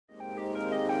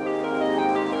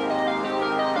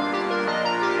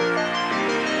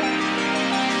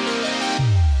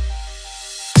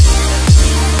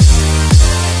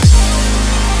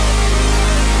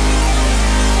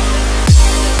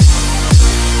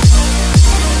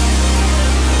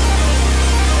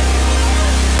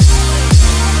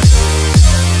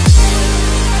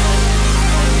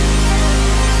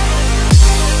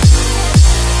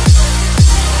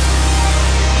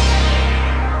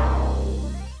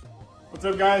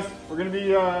What's up, guys? We're gonna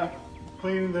be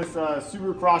cleaning this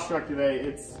Subaru Crosstrek today.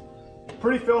 It's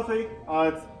pretty filthy.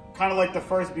 It's kind of like the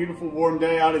first beautiful warm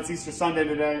day out. It's Easter Sunday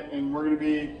today, and we're gonna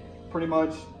be pretty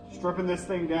much stripping this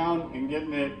thing down and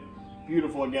getting it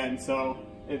beautiful again. So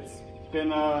it's been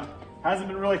hasn't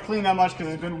been really clean that much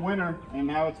because it's been winter, and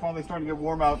now it's finally starting to get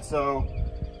warm out. So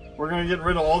we're gonna get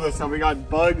rid of all this stuff. We got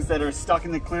bugs that are stuck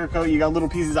in the clear coat. You got little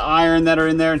pieces of iron that are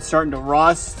in there and starting to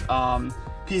rust.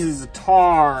 Pieces of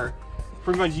tar.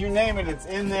 Pretty much you name it, it's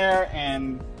in there,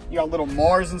 and you got little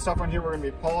Mars and stuff on here. We're gonna be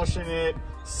polishing it,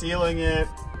 sealing it,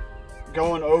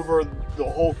 going over the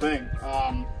whole thing.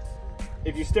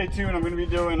 If you stay tuned, I'm gonna be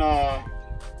doing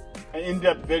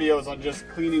in-depth videos on just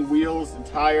cleaning wheels and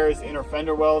tires, inner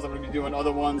fender wells. I'm gonna be doing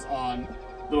other ones on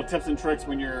little tips and tricks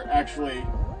when you're actually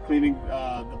cleaning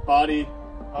the body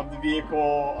of the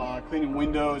vehicle, cleaning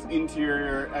windows,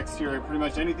 interior, exterior, pretty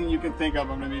much anything you can think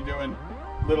of. I'm gonna be doing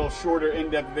little shorter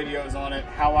in-depth videos on it,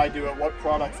 how I do it, what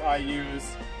products I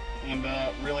use, and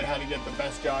really how to get the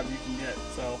best job you can get.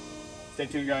 So stay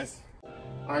tuned, guys.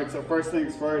 All right, so first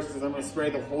things first is I'm gonna spray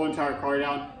the whole entire car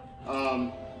down.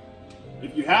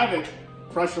 If you have it,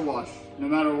 pressure wash, no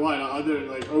matter what,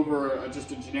 over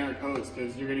just a generic hose,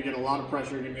 because you're gonna get a lot of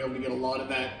pressure. You're gonna be able to get a lot of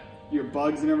that, your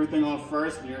bugs and everything off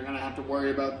first, and you're gonna have to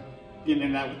worry about getting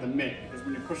in that with the mitt, because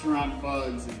when you're pushing around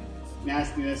bugs and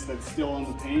nastiness that's still on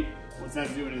the paint, what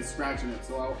that's doing is scratching it.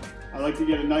 So I like to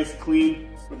get a nice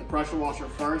clean with the pressure washer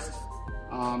first,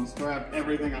 spray up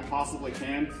everything I possibly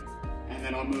can, and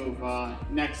then I'll move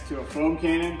next to a foam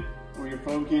cannon. What your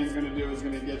foam cannon is going to do is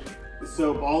going to get the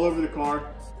soap all over the car,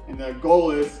 and the goal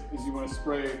is you want to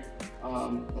spray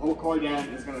the whole car down.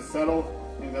 It's going to settle,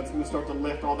 and that's going to start to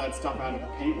lift all that stuff out of the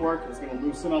paintwork. It's going to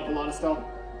loosen up a lot of stuff,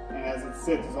 and as it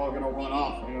sits, it's all going to run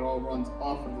off, and it all runs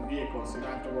off of the vehicle, so you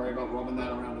don't have to worry about rubbing that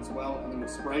around as well. And then we'll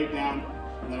spray it down,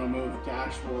 and then we'll move to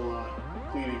actual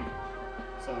cleaning.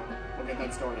 So we'll get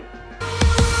that started.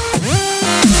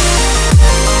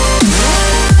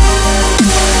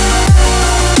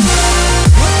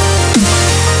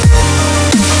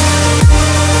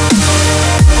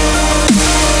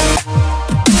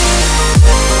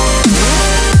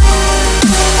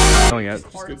 Oh yeah, it's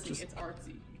artsy. It's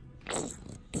artsy.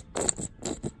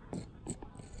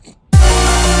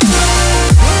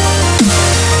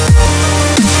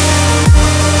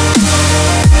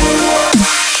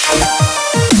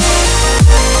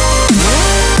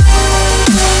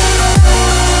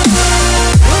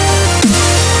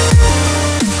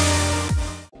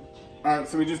 Alright,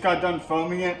 so we just got done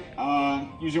foaming it.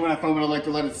 Usually when I foam it, I like to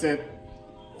let it sit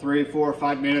 3, 4,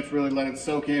 5 minutes, really let it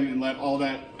soak in and let all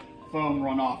that foam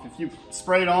run off. If you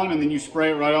spray it on and then you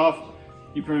spray it right off,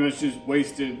 you pretty much just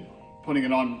wasted putting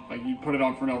it on. Like, you put it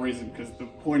on for no reason, because the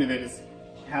point of it is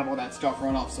to have all that stuff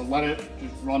run off. So let it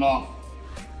just run off.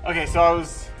 Okay, so I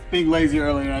was being lazy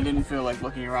earlier and I didn't feel like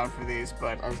looking around for these,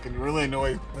 but I was getting really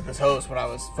annoyed with this hose when I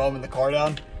was foaming the car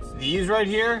down. These right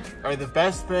here are the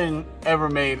best thing ever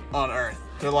made on earth.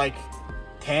 They're like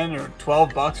 10 or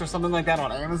 12 bucks or something like that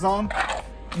on Amazon.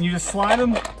 And you just slide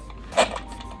them.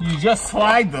 You just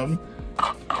slide them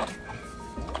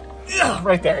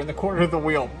right there in the corner of the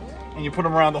wheel, and you put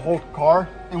them around the whole car,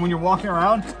 and when you're walking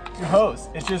around, your hose,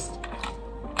 it's just,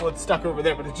 well, it's stuck over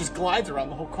there, but it just glides around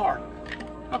the whole car.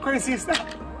 How crazy is that?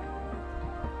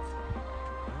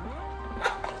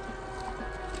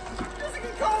 It doesn't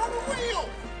get caught on the wheel!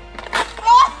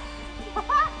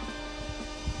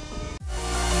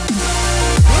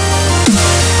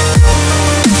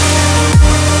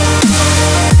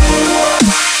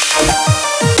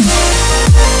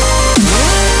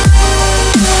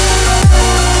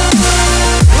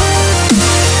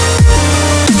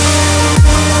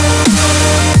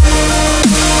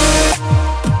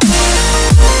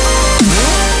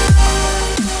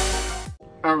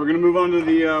 We're gonna move on to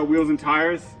the wheels and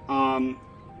tires.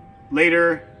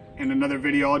 Later in another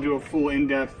video, I'll do a full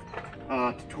in-depth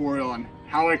tutorial on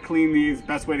how I clean these,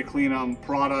 best way to clean them,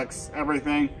 products,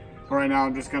 everything. But right now,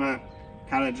 I'm just gonna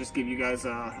kind of just give you guys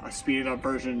a speeded up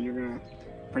version. You're gonna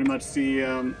pretty much see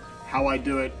how I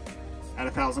do it at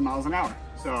 1,000 miles an hour.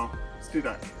 So let's do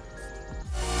that.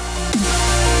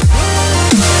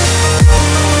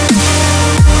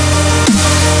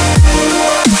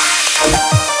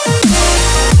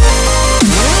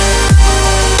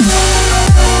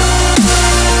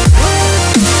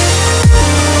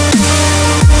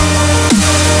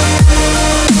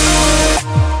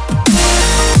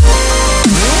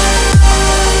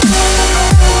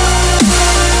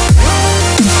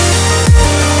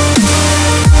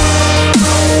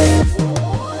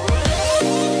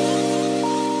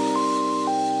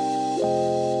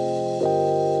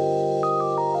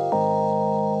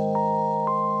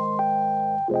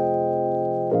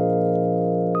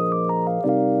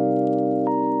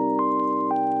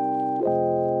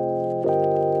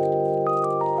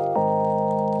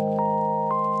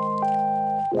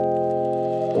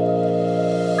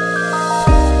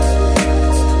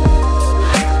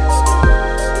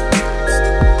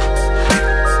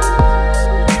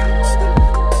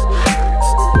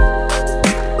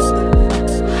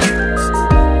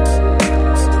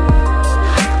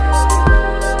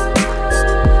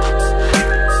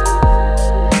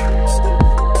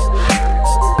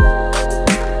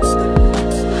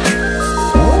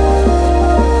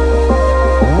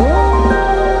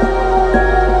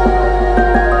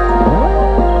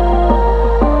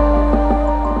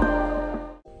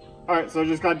 so I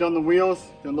just got done the wheels.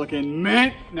 They're looking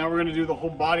mint. Now we're gonna do the whole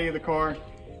body of the car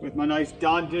with my nice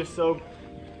Dawn dish soap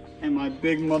and my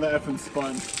big mother effing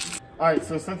sponge. All right,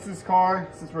 so since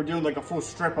we're doing like a full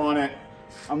strip on it,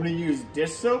 I'm gonna use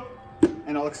dish soap,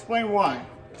 and I'll explain why.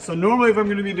 So normally if I'm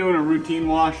gonna be doing a routine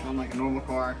wash on like a normal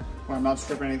car, where I'm not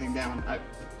stripping anything down,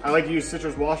 I like to use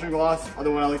Citrus washing gloss.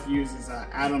 Other one I like to use is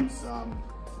Adam's,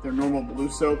 their normal blue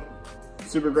soap.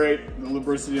 Super great, the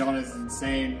lubricity on it is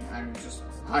insane, and just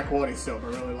high quality soap, I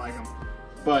really like them.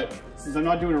 But since I'm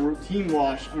not doing a routine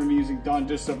wash, I'm gonna be using Dawn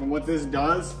dish soap, and what this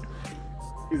does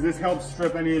is this helps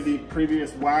strip any of the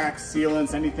previous wax,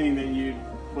 sealants, anything that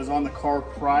was on the car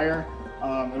prior.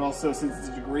 And also, since it's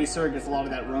a degreaser, it gets a lot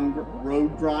of that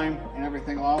road grime and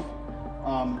everything off.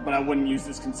 But I wouldn't use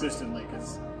this consistently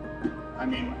because, I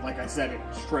mean, like I said, it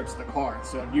strips the car.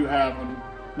 So if you have a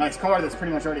nice car that's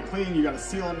pretty much already clean, you got a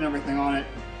sealant and everything on it,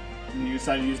 and you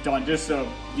decide to use Dawn dish soap,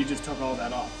 you just took all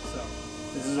that off. So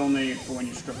this is only for when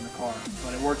you're stripping the car.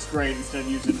 But it works great instead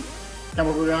of using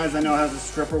Chemical Guys. I know has a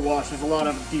stripper wash. There's a lot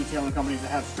of detailing companies that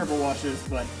have stripper washes,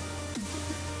 but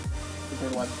they're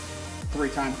like 3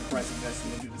 times the price of this,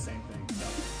 and they do the same thing.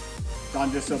 So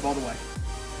Dawn dish soap all the way.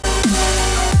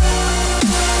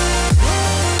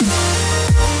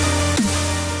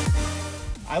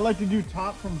 I like to do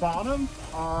top from bottom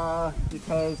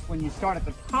because when you start at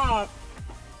the top,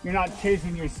 you're not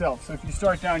chasing yourself. So if you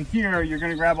start down here, you're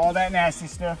gonna grab all that nasty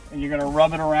stuff and you're gonna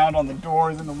rub it around on the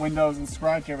doors and the windows and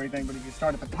scratch everything. But if you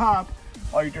start at the top,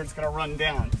 all your dirt's gonna run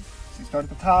down. So you start at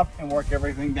the top and work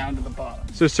everything down to the bottom.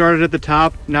 So started at the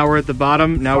top, now we're at the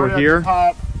bottom, now we're here.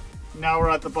 Top, now we're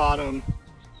at the bottom,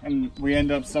 and we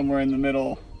end up somewhere in the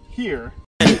middle here.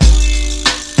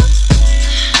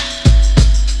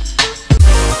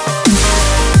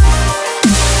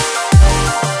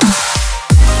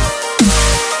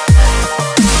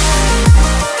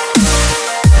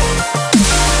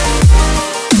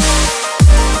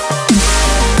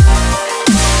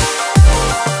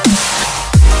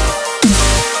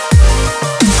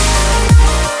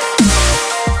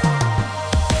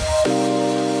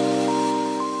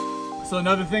 So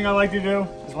another thing I like to do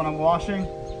is when I'm washing,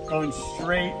 go in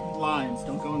straight lines,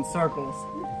 don't go in circles.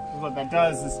 What that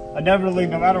does is inevitably,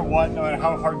 no matter what, no matter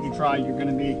how hard you try, you're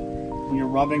gonna be, when you're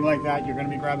rubbing like that, you're gonna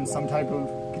be grabbing some type of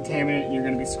contaminant and you're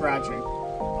gonna be scratching.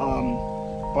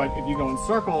 But if you go in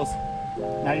circles,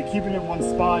 now you're keeping it in one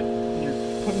spot and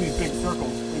you're putting these big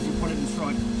circles. If you put it in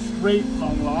straight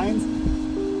long lines,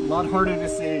 a lot harder to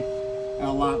see and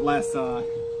a lot less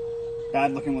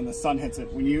bad looking when the sun hits it.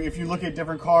 If you look at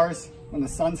different cars, when the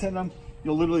sun's hitting them,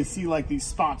 you'll literally see like these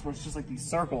spots where it's just like these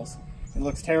circles. It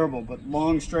looks terrible, but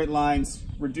long straight lines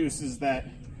reduces that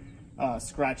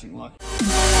scratching look.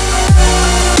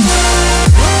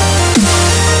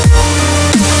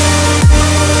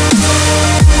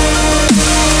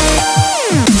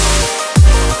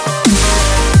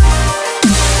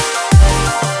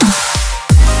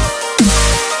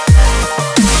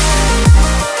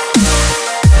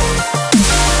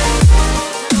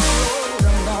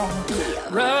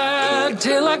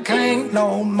 Till I can't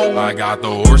no more. I got the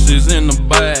horses in the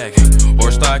back,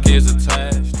 horse stock is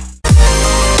attached.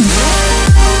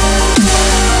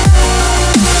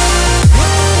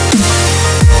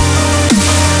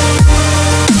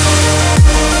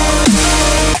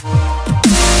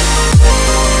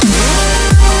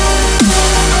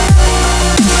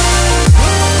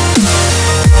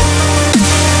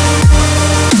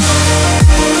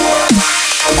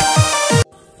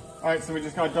 Alright, so we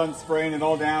just got done spraying it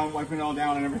all down, wiping it all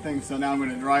down and everything, so now I'm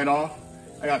going to dry it off.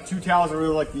 I got 2 towels I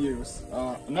really like to use.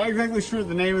 I'm not exactly sure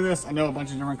the name of this. I know a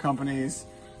bunch of different companies.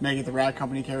 Make It the Rad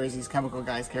Company carries these, Chemical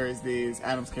Guys carries these,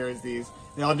 Adams carries these.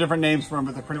 They all have different names for them,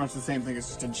 but they're pretty much the same thing. It's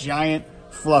just a giant,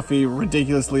 fluffy,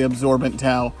 ridiculously absorbent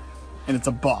towel, and it's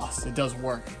a boss. It does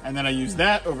work. And then I use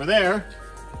that over there.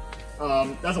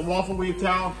 That's a waffle weave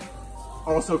towel,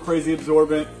 also crazy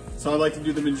absorbent. So I like to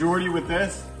do the majority with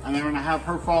this, and then I'm gonna have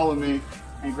her follow me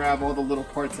and grab all the little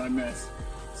parts I miss.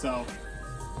 So,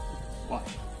 watch.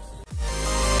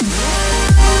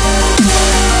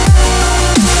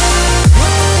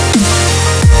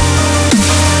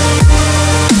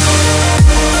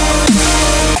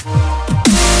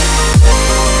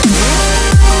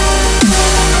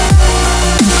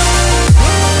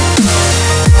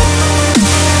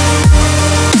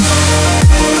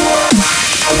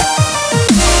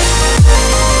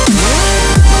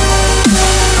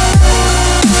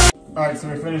 Alright, so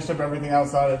we finished up everything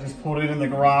outside. I just pulled it in the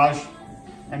garage,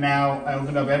 and now I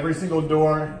opened up every single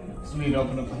door. Just need to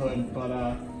open up the hood, but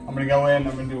I'm gonna go in,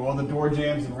 I'm gonna do all the door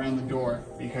jams and around the door,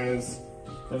 because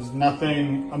There's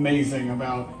nothing amazing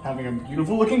about having a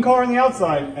beautiful looking car on the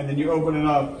outside and then you open it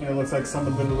up and it looks like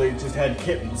someone literally just had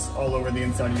kittens all over the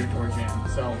inside of your door jam.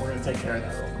 So we're gonna take care of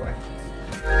that real quick.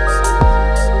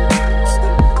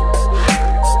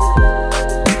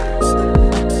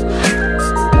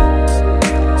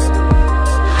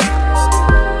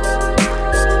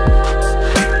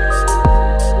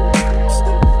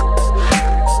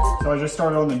 So I just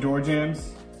started on the door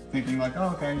jams, thinking like,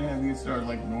 oh, okay, yeah, these are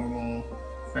like normal,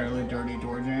 fairly dirty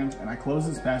door jams, and I close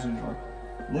this passenger door.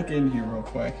 Look in here real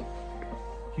quick.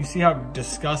 You see how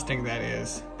disgusting that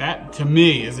is? That, to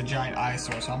me, is a giant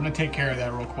eyesore, so I'm gonna take care of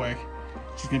that real quick.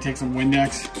 Just gonna take some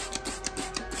Windex,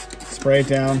 spray it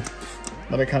down,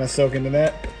 let it kind of soak into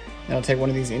that. And I'll take one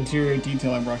of these interior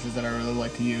detailing brushes that I really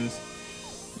like to use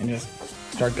and just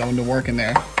start going to work in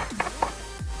there.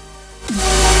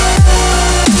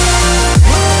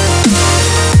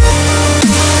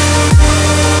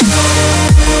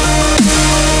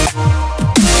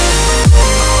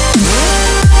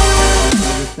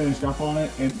 Finished up on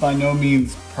it. It's by no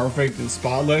means perfect and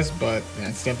spotless, but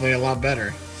it's definitely a lot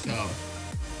better. So,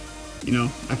 you know,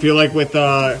 I feel like with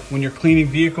when you're cleaning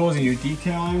vehicles and you're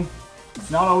detailing,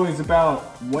 it's not always about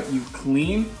what you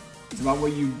clean, it's about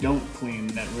what you don't clean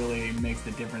that really makes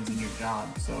the difference in your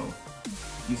job. So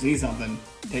if you see something,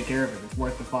 take care of it. It's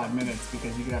worth the 5 minutes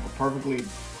because you can have a perfectly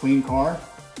clean car,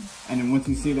 and then once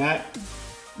you see that,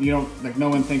 you don't, like, no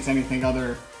one thinks anything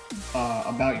other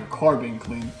about your car being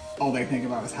clean. All they think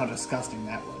about is how disgusting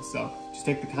that was. So just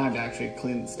take the time to actually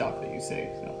clean the stuff that you see.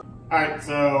 So. All right,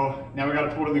 so now we got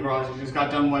to pull to the garage. I just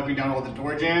got done wiping down all the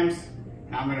door jams.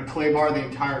 Now I'm gonna clay bar the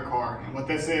entire car. And what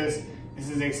this is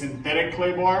a synthetic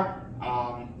clay bar.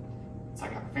 It's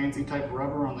like a fancy type of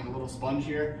rubber on like a little sponge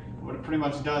here. What it pretty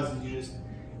much does is you just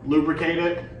lubricate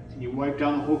it and you wipe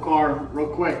down the whole car real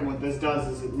quick. And what this does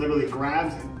is it literally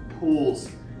grabs and pulls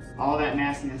all that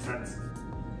nastiness that's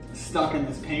stuck in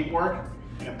this paintwork,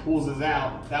 and it pulls it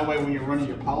out. That way when you're running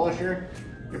your polisher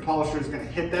is gonna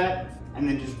hit that and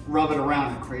then just rub it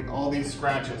around and create all these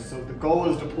scratches. So the goal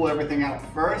is to pull everything out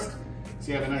first,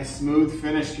 so you have a nice smooth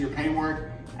finish to your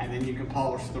paintwork, and then you can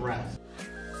polish the rest.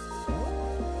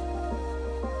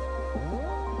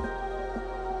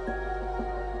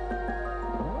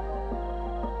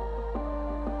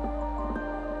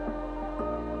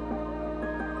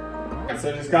 So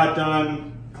I just got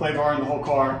done clay barring the whole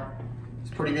car.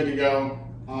 It's pretty good to go.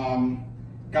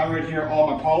 Got right here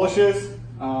all my polishes.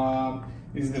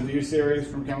 These are the View series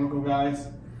from Chemical Guys.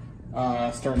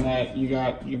 Starting at, you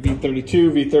got your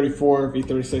V32, V34,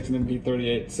 V36, and then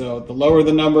V38. So the lower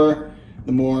the number,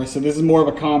 the more. So this is more of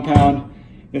a compound.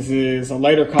 This is a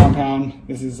lighter compound.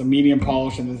 This is a medium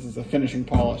polish, and this is a finishing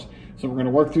polish. So we're gonna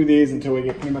work through these until we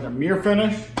get pretty much a mirror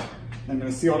finish. I'm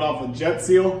gonna seal it off with Jet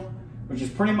Seal, which is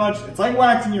pretty much, it's like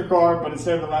waxing your car, but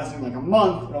instead of it lasting like a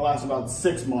month, it'll last about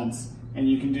 6 months. And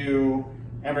you can do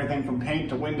everything from paint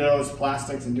to windows,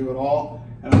 plastics, and do it all.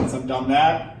 And once I've done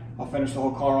that, I'll finish the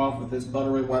whole car off with this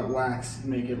buttery wet wax and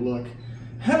make it look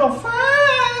hella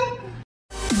fine.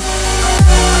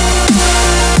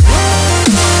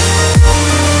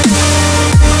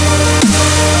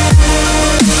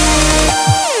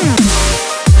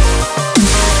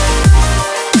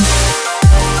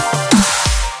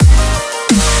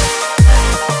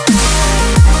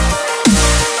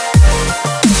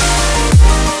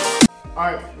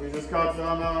 Alright, we just got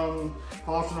done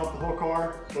polishing up the whole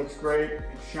car. Looks great,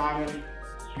 it's shining,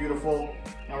 beautiful.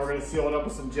 Now we're gonna seal it up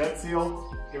with some Jet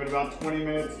Seal. Give it about 20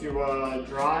 minutes to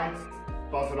dry,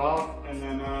 buff it off, and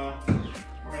then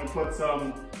we're gonna put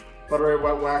some buttery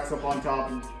wet wax up on top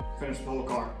and finish the whole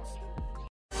car.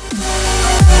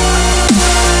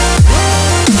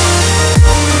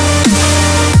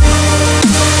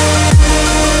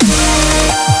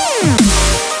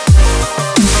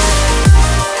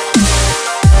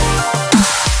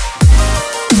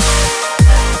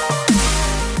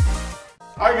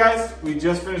 Alright guys, we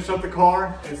just finished up the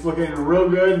car. It's looking real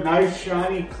good, nice,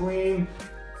 shiny, clean,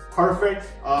 perfect.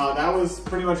 That was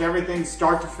pretty much everything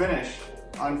start to finish.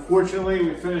 Unfortunately,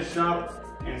 we finished up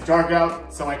and it's dark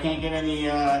out, so I can't get any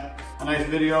a nice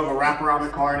video of a wrap around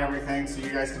the car and everything, so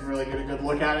you guys can really get a good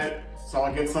look at it. So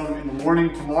I'll get some in the morning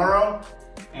tomorrow,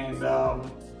 and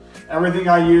everything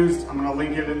I used, I'm gonna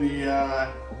link it in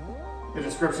the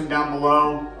description down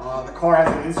below. The car has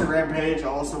an Instagram page.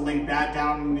 I'll also link that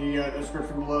down in the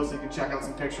description below so you can check out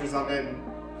some pictures of it. And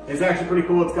it's actually pretty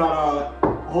cool. It's got a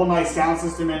whole nice sound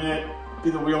system in it,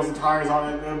 the wheels and tires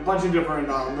on it, and a bunch of different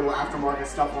little aftermarket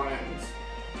stuff on it. It's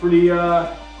pretty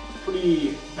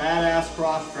badass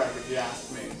Crosstrek if you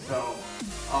ask me. So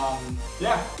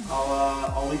yeah,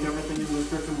 I'll link everything in the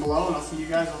description below, and I'll see you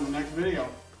guys on the next video.